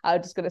like,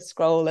 I'm just going to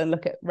scroll and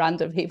look at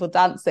random people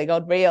dancing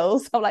on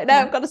reels. I'm like, no,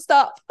 I've got to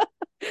stop.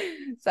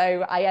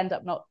 So I end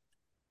up not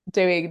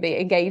doing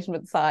the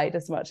engagement side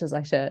as much as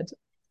I should.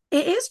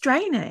 It is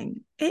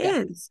draining. It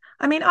is.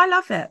 I mean, I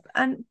love it.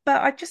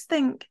 But I just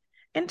think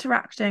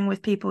interacting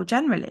with people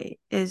generally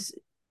is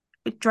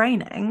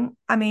draining.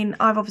 I mean,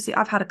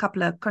 I've had a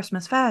couple of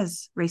Christmas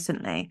fairs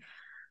recently,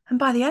 and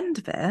by the end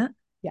of it,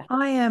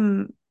 I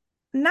am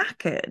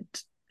knackered.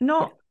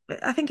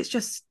 I think it's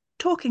just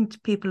talking to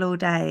people all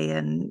day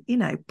and, you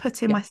know,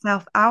 putting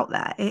myself out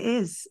there.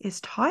 It's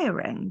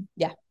tiring.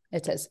 Yeah,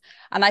 it is.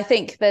 And I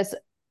think there's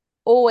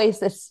always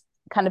this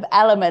kind of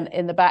element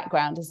in the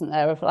background, isn't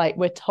there, of like,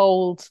 we're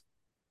told,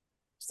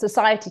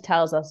 society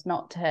tells us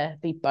not to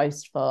be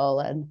boastful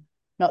and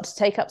not to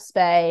take up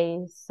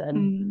space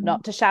and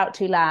not to shout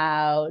too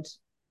loud.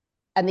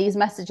 And these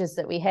messages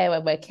that we hear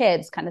when we're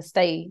kids kind of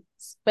stay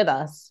with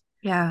us.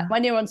 Yeah. And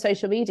when you're on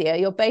social media,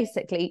 you're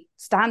basically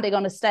standing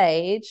on a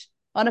stage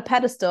on a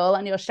pedestal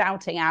and you're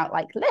shouting out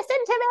like, listen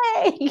to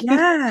me.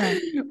 Yeah.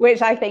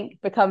 Which I think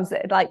becomes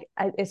like,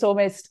 it's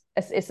almost,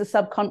 it's a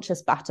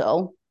subconscious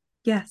battle.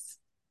 Yes.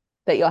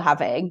 That you're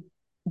having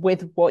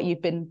with what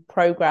you've been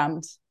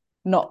programmed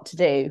not to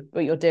do, but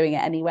you're doing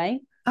it anyway.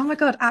 Oh my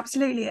God,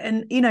 absolutely.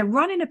 And, you know,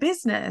 running a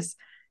business,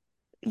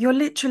 you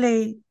need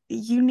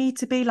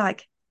to be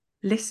like,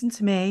 listen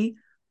to me,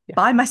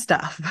 buy my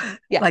stuff.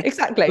 Yeah, like,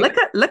 exactly.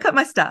 Look at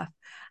my stuff.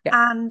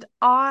 Yeah. And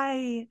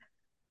I'm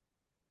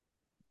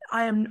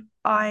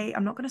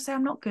not going to say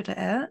I'm not good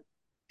at it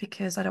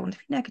because I don't want to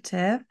be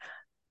negative,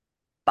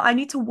 but I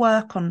need to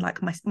work on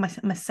like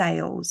my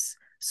sales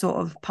sort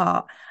of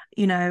part.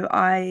 You know,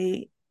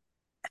 I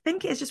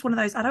think it's just one of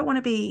those, I don't want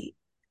to be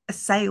a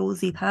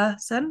salesy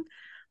person,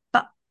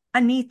 but I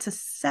need to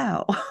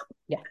sell.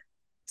 Yeah.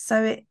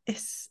 So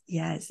it's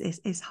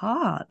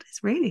hard.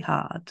 It's really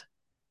hard.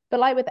 But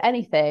like with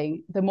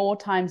anything, the more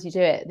times you do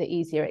it, the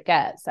easier it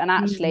gets. And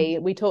actually,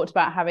 we talked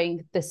about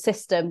having the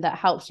system that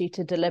helps you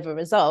to deliver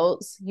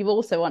results. You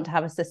also want to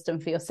have a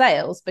system for your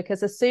sales,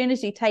 because as soon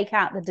as you take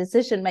out the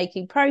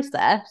decision-making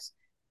process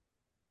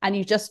and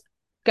you just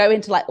go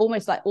into like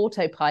almost like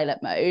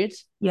autopilot mode,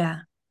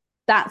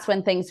 that's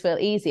when things feel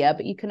easier.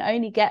 But you can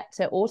only get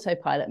to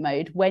autopilot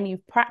mode when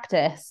you've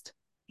practiced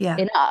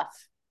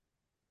enough.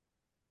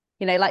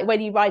 You know, like when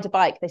you ride a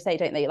bike, they say,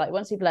 don't they? Like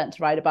once you've learned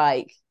to ride a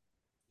bike,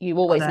 you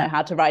always know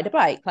how to ride a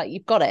bike. Like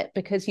you've got it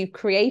because you've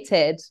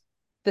created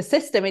the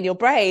system in your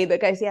brain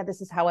that goes, yeah, this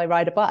is how I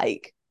ride a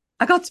bike.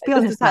 I got to be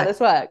honest, this is how this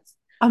works.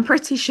 I'm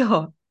pretty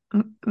sure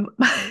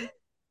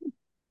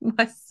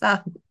my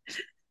son,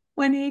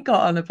 when he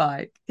got on a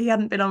bike, he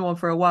hadn't been on one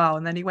for a while,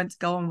 and then he went to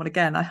go on one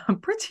again. I'm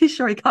pretty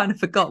sure he kind of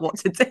forgot what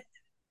to do.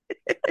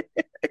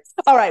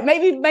 All right,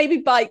 maybe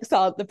bikes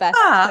aren't the best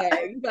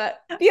thing, but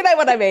you know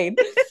what I mean.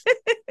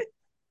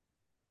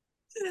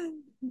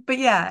 But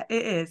yeah,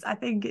 it is. I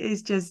think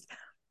it's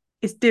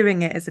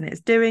doing it, isn't it?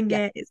 It's doing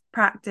it, it's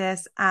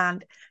practice,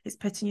 and it's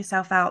putting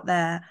yourself out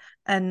there.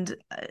 And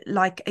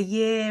like a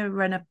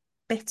year and a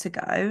bit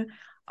ago,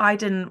 I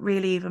didn't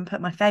really even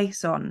put my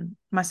face on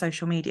my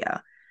social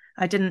media.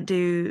 I didn't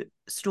do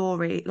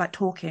like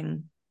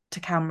talking to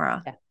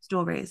camera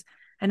stories.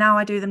 And now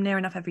I do them near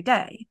enough every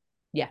day.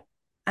 Yeah.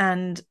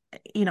 And,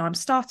 you know, I'm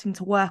starting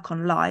to work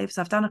on lives.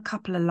 I've done a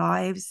couple of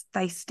lives.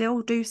 They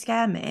still do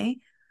scare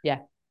me. Yeah.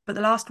 But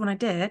the last one I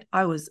did,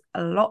 I was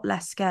a lot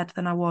less scared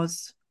than I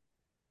was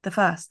the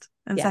first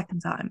and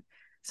second time.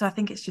 So I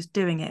think it's just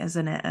doing it,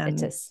 isn't it?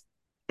 And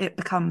it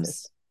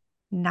becomes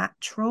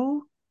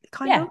natural,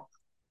 kind of.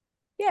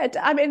 Yeah,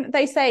 I mean,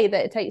 they say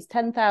that it takes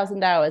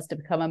 10,000 hours to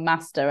become a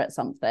master at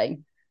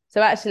something.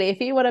 So actually, if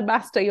you want to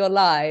master your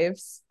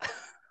lives,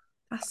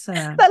 that's a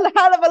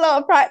hell of a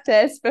lot of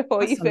practice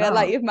before you feel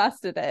like you've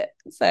mastered it.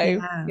 So,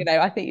 you know,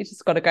 I think you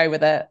just got to go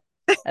with it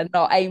and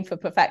not aim for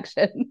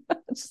perfection.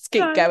 Just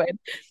keep going.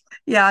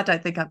 Yeah, I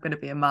don't think I'm going to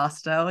be a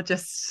master. Or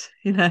just,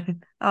 you know,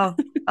 I'll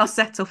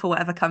settle for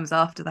whatever comes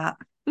after that.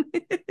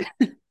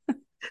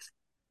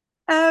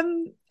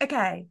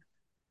 Okay.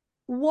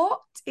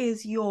 What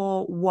is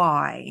your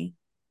why?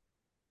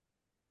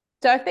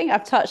 So I think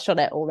I've touched on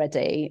it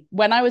already.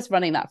 When I was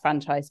running that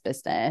franchise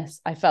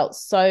business, I felt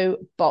so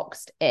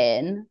boxed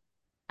in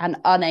and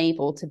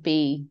unable to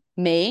be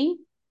me,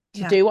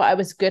 to do what I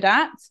was good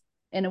at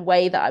in a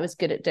way that I was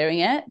good at doing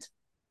it.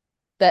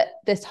 That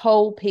this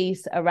whole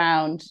piece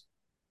around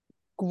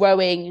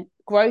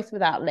growth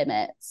without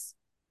limits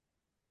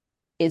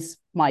is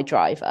my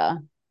driver.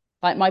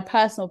 Like my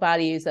personal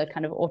values are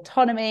kind of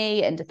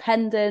autonomy,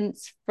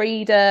 independence,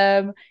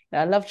 freedom. You know,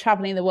 I love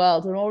traveling the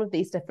world and all of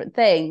these different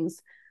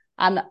things.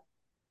 And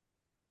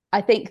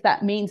I think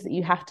that means that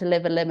you have to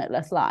live a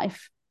limitless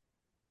life.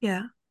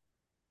 Yeah.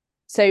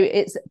 So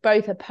it's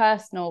both a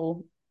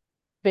personal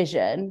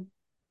vision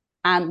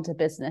and a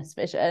business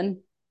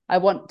vision. I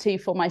want to,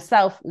 for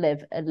myself,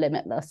 live a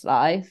limitless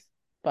life,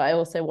 but I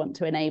also want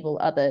to enable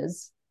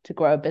others to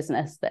grow a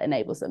business that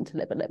enables them to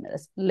live a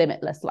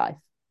limitless life.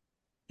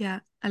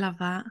 Yeah, I love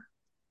that.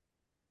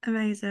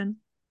 Amazing.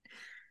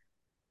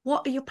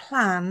 What are your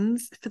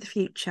plans for the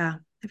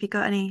future? Have you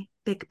got any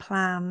big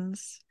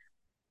plans?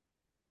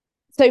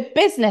 So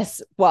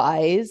business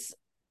wise,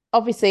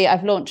 obviously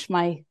I've launched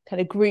my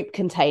kind of group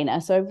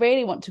container. So I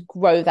really want to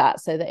grow that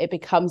so that it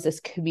becomes this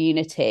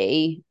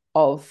community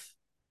of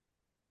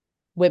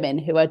women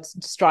who are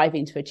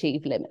striving to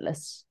achieve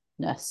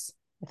limitlessness,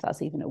 if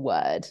that's even a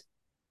word.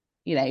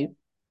 You know,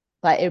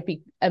 like it would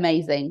be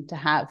amazing to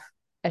have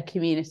a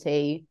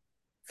community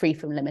free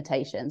from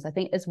limitations. I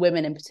think as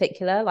women in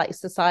particular, like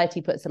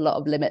society puts a lot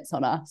of limits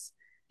on us.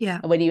 Yeah.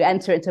 And when you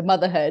enter into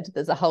motherhood,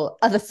 there's a whole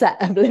other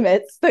set of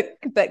limits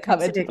that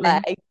come Absolutely. into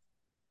play.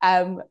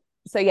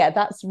 So yeah,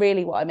 that's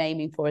really what I'm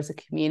aiming for, is a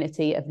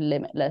community of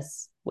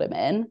limitless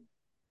women.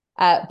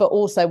 But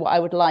also what I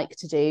would like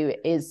to do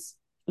is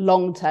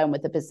long term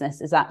with the business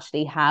is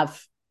actually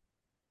have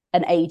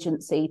an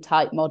agency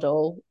type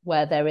model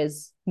where there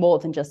is more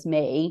than just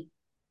me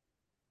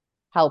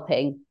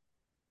helping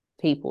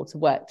people to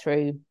work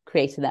through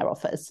creating their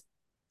offers.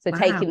 So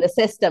taking the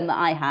system that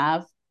I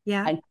have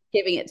and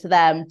giving it to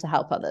them to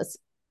help others.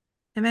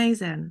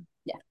 Amazing.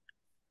 Yeah.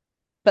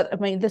 But I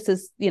mean, this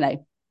is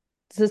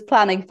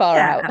planning far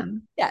out.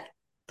 Yeah.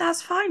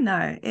 That's fine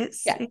though.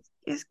 It's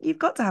you've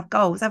got to have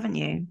goals, haven't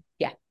you?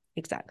 Yeah,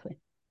 exactly.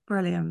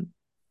 Brilliant.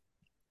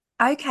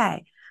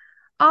 Okay.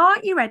 Are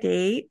you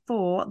ready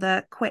for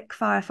the quick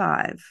fire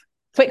 5?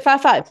 Quick fire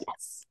 5.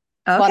 Yes.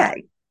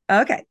 Okay.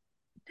 Okay.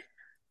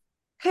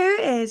 Who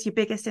is your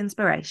biggest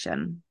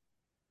inspiration?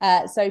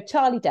 So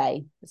Charlie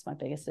Day is my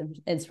biggest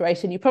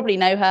inspiration. You probably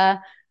know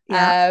her.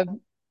 Yeah.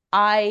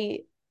 I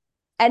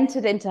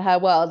entered into her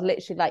world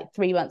literally like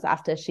 3 months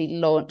after she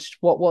launched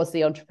what was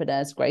the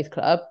Entrepreneurs Growth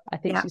Club. I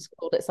think she's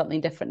called it something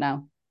different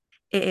now.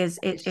 It is.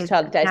 It is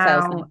Charlie Day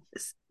now,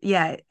 Sales.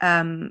 Yeah.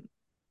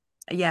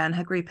 Yeah, and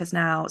her group is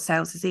now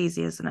Sales is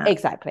Easy, isn't it?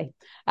 Exactly.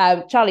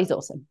 Charlie's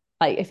awesome.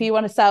 Like if you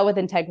want to sell with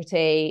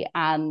integrity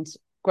and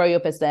grow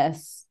your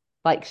business,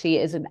 like she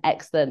is an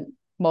excellent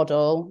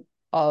model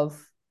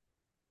of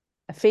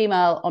a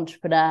female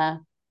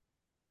entrepreneur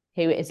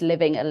who is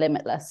living a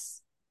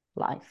limitless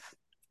life.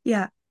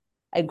 Yeah.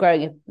 And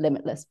growing a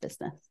limitless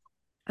business.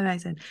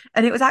 Amazing.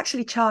 And it was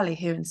actually Charlie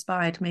who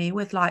inspired me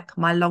with like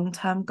my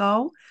long-term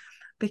goal,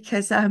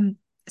 because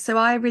so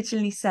I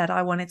originally said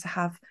I wanted to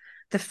have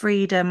the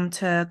freedom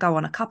to go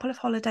on a couple of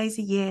holidays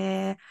a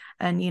year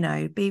and, you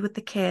know, be with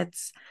the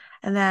kids.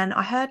 And then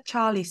I heard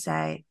Charlie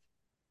say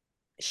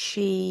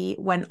she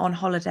went on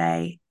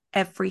holiday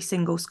every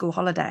single school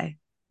holiday.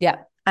 Yeah.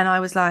 And I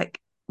was like,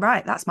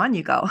 right, that's my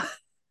new goal.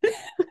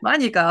 My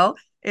new goal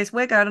is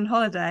we're going on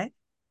holiday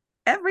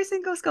every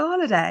single school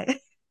holiday.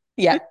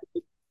 Yeah.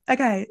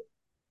 Okay.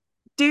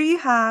 Do you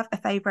have a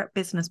favorite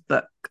business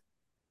book?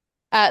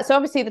 So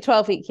obviously the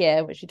 12-week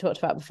year, which we talked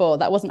about before,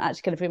 that wasn't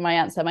actually going to be my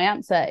answer. My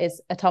answer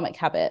is Atomic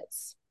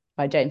Habits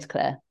by James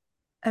Clear.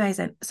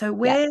 Amazing. So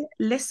we're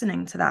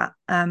listening to that.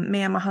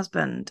 Me and my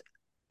husband,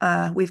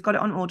 we've got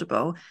it on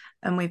Audible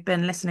and we've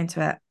been listening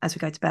to it as we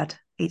go to bed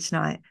each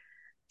night.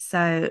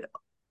 So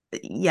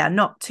yeah,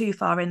 not too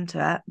far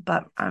into it,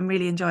 but I'm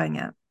really enjoying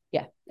it.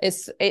 Yeah,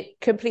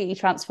 it completely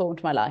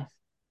transformed my life.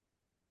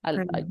 I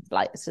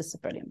like, it's just a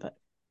brilliant book.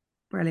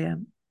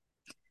 Brilliant.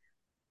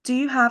 Do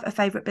you have a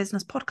favorite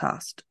business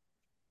podcast?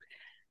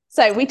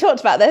 So we talked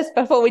about this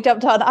before we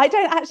jumped on. I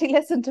don't actually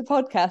listen to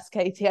podcasts,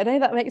 Katie. I know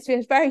that makes me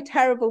a very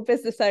terrible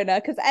business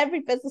owner because every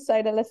business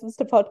owner listens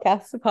to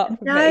podcasts apart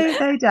from me. No,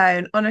 they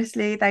don't.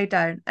 Honestly, they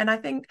don't. And I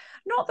think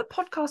not that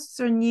podcasts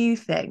are a new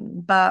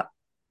thing, but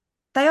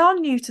they are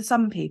new to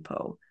some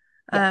people.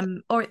 Yes.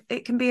 Or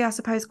it can be, I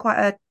suppose,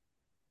 quite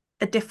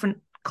a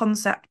different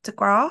concept to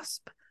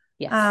grasp.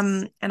 Yes.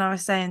 And I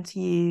was saying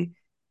to you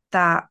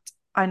that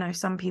I know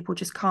some people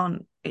just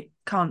can't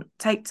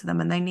take to them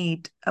and they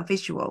need a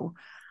visual.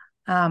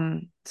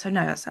 So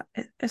no,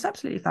 it's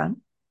absolutely fun.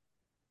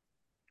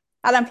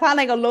 And I'm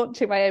planning on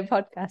launching my own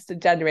podcast in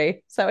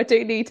January. So I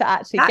do need to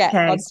actually get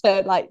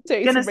onto like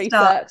doing some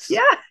research.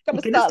 Yeah,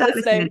 you're going to start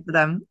listening to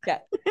them. Yeah.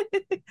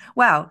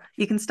 Well,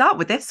 you can start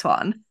with this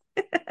one.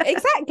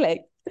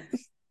 Exactly.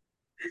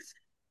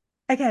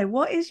 Okay,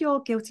 what is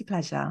your guilty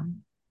pleasure?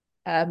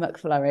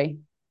 McFlurry.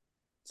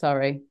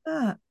 Sorry.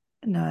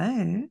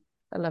 No.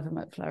 I love a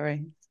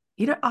McFlurry.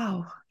 You don't?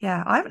 Oh,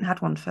 yeah. I haven't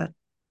had one for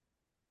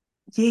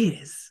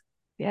years.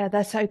 Yeah,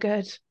 they're so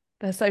good.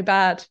 They're so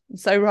bad. I'm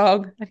so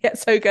wrong. I get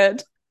so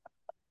good.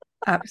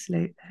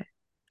 Absolutely.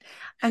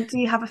 And do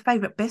you have a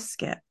favourite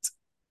biscuit?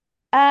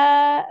 So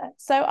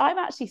I'm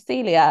actually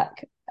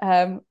celiac,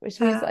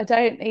 which means I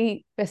don't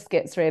eat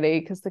biscuits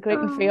really because the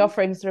gluten-free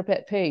offerings are a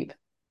bit poop.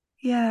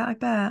 Yeah, I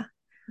bet.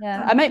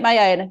 Yeah, I make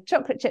my own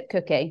chocolate chip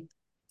cookie.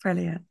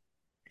 Brilliant.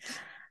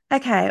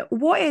 Okay,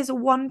 what is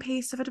one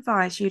piece of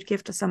advice you'd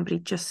give to somebody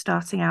just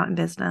starting out in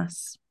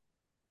business?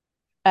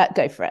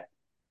 Go for it.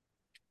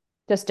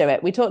 Just do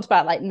it. We talked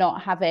about like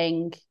not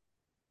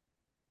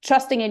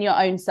trusting in your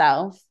own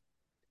self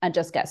and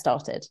just get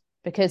started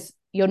because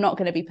you're not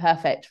going to be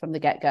perfect from the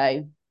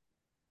get-go.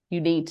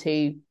 You need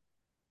to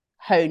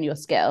hone your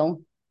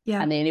skill.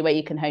 Yeah. And the only way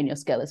you can hone your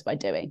skill is by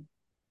doing.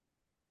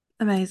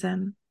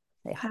 Amazing.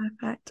 Yeah.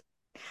 Perfect.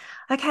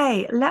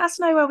 Okay, let us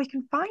know where we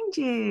can find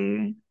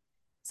you.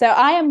 So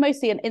I am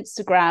mostly an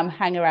Instagram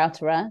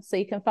hanger-outerer. So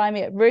you can find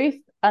me at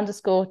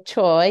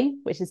Ruth_Choi,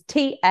 which is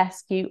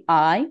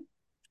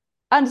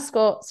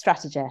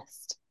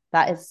TSUI_strategist.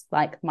 That is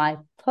like my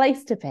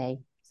place to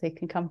be. So you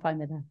can come find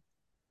me there.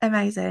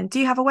 Amazing. Do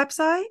you have a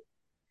website?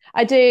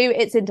 I do.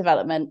 It's in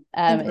development.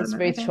 It's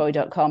Okay.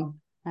 ruthchoi.com.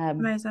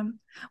 Amazing.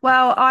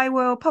 Well, I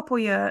will pop all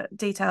your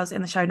details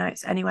in the show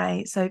notes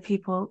anyway, so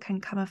people can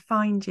come and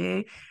find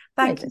you.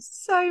 Thank you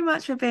so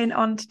much for being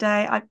on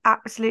today. I've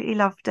absolutely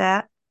loved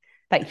it.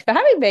 Thank you for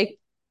having me.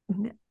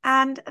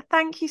 And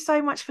thank you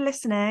so much for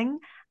listening.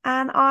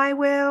 And I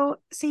will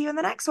see you in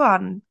the next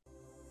one.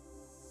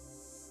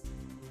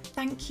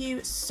 Thank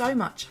you so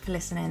much for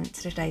listening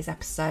to today's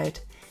episode.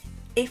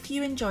 If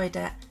you enjoyed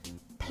it,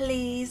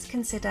 please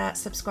consider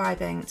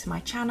subscribing to my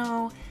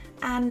channel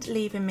and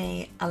leaving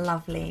me a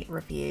lovely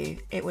review.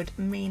 It would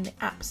mean the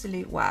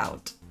absolute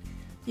world.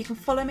 You can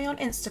follow me on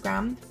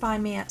Instagram,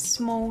 find me at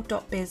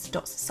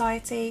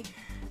small.biz.society,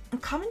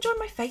 and come and join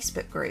my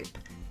Facebook group.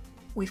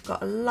 We've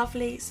got a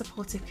lovely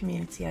supportive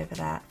community over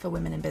there for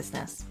women in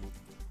business.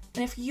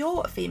 And if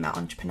you're a female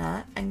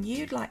entrepreneur and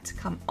you'd like to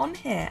come on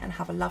here and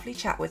have a lovely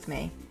chat with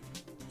me,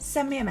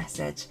 send me a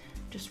message.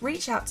 Just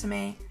reach out to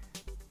me.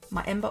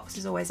 My inbox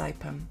is always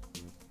open.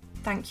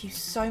 Thank you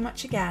so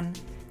much again,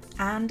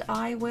 and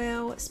I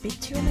will speak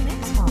to you in the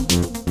next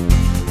one.